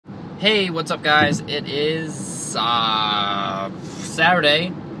Hey, what's up, guys? It is Saturday.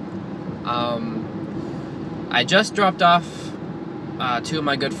 I just dropped off two of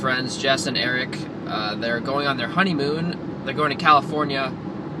my good friends, Jess and Eric. They're going on their honeymoon. They're going to California,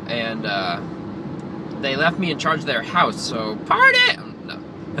 and they left me in charge of their house, so party! No.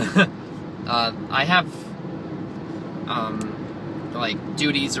 I have like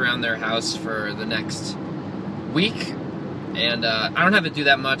duties around their house for the next week. And I don't have to do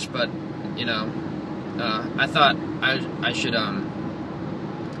that much, but you know, I thought I should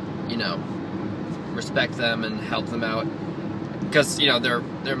you know, respect them and help them out because you know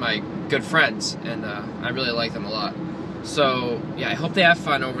they're my good friends and I really like them a lot. So yeah, I hope they have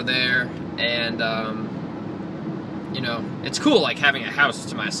fun over there, and you know, it's cool like having a house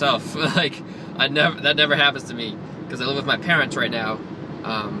to myself. Like that never happens to me because I live with my parents right now.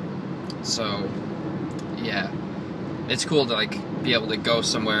 So yeah. It's cool to like be able to go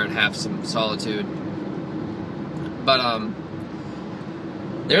somewhere and have some solitude. But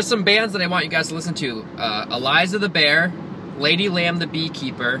there's some bands that I want you guys to listen to. Eliza the Bear, Lady Lamb the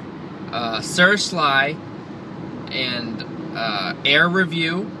Beekeeper, Sir Sly, and Air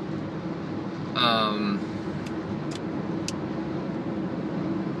Review.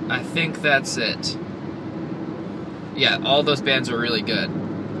 I think that's it. Yeah, all those bands are really good.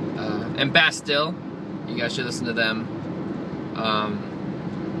 And Bastille, you guys should listen to them.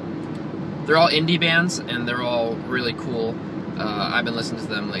 They're all indie bands, and they're all really cool. I've been listening to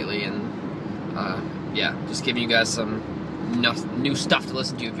them lately, and yeah, just giving you guys some new stuff to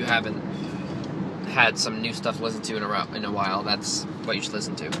listen to if you haven't had some new stuff to listen to in a while. That's what you should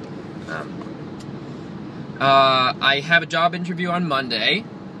listen to. I have a job interview on Monday.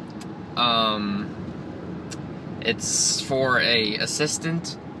 It's for a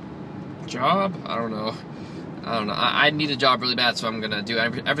assistant job. I don't know. I need a job really bad, so I'm gonna do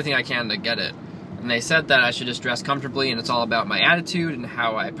everything I can to get it. And they said that I should just dress comfortably, and it's all about my attitude and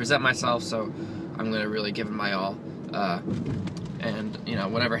how I present myself. So I'm gonna really give it my all. And you know,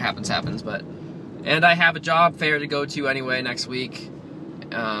 whatever happens, happens. And I have a job fair to go to anyway next week,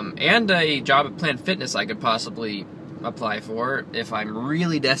 and a job at Planet Fitness I could possibly apply for if I'm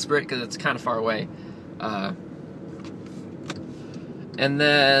really desperate, because it's kind of far away. And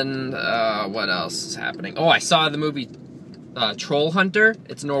then, what else is happening? Oh, I saw the movie Troll Hunter.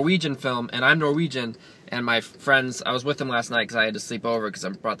 It's a Norwegian film, and I'm Norwegian, and my friends, I was with them last night because I had to sleep over because I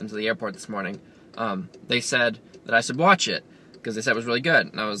brought them to the airport this morning. They said that I should watch it because they said it was really good,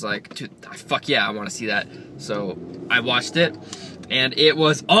 and I was like, dude, fuck yeah, I want to see that. So I watched it, and it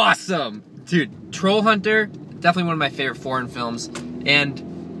was awesome! Dude, Troll Hunter, definitely one of my favorite foreign films,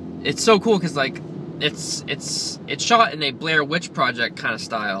 and it's so cool because, like, it's shot in a Blair Witch Project kind of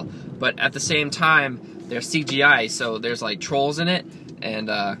style, but at the same time there's CGI, so there's like trolls in it, and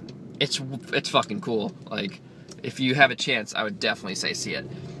it's fucking cool. Like, if you have a chance, I would definitely say see it.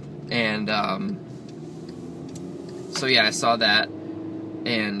 And so yeah, I saw that,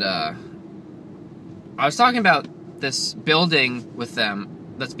 and I was talking about this building with them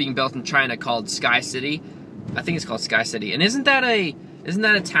that's being built in China called Sky City. I think it's called Sky City. And isn't that a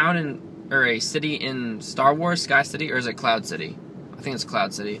town or a city in Star Wars, Sky City, or is it Cloud City? I think it's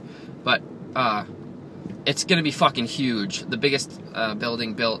Cloud City. But it's gonna be fucking huge. The biggest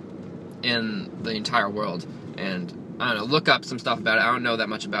building built in the entire world. And I don't know, look up some stuff about it. I don't know that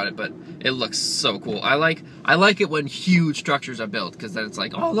much about it, but it looks so cool. I like it when huge structures are built, because then it's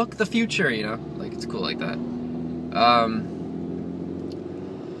like, oh, look, the future, you know? Like, it's cool like that.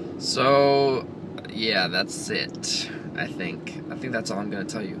 So yeah, that's it. I think that's all I'm gonna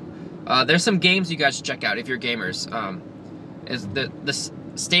tell you. There's some games you guys should check out if you're gamers. Is the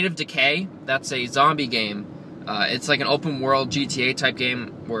State of Decay? That's a zombie game. It's like an open world GTA type game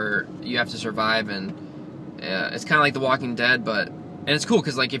where you have to survive, and it's kind of like The Walking Dead, and it's cool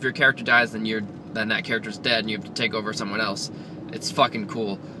because like if your character dies, then that character's dead, and you have to take over someone else. It's fucking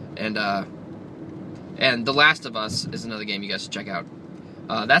cool. And The Last of Us is another game you guys should check out.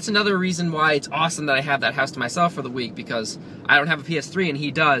 That's another reason why it's awesome that I have that house to myself for the week, because I don't have a PS3 and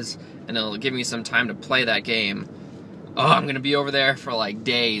he does, and it'll give me some time to play that game. Oh, I'm gonna be over there for like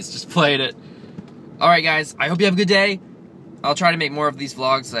days just playing it. Alright guys, I hope you have a good day. I'll try to make more of these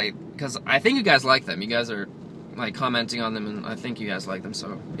vlogs, because I think you guys like them. You guys are like commenting on them, and I think you guys like them,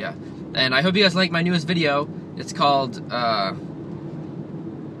 so yeah. And I hope you guys like my newest video. It's called, I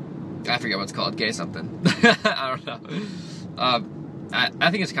forget what it's called, Gay something. I don't know.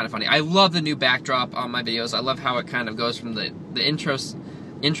 I think it's kind of funny. I love the new backdrop on my videos. I love how it kind of goes from the intro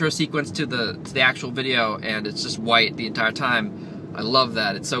sequence to the actual video, and it's just white the entire time. I love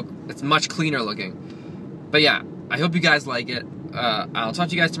that. It's much cleaner looking. But yeah, I hope you guys like it. I'll talk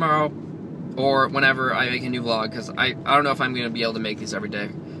to you guys tomorrow, or whenever I make a new vlog, because I don't know if I'm going to be able to make these every day,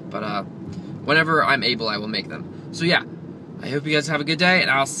 but whenever I'm able, I will make them. So yeah, I hope you guys have a good day,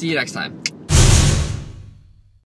 and I'll see you next time.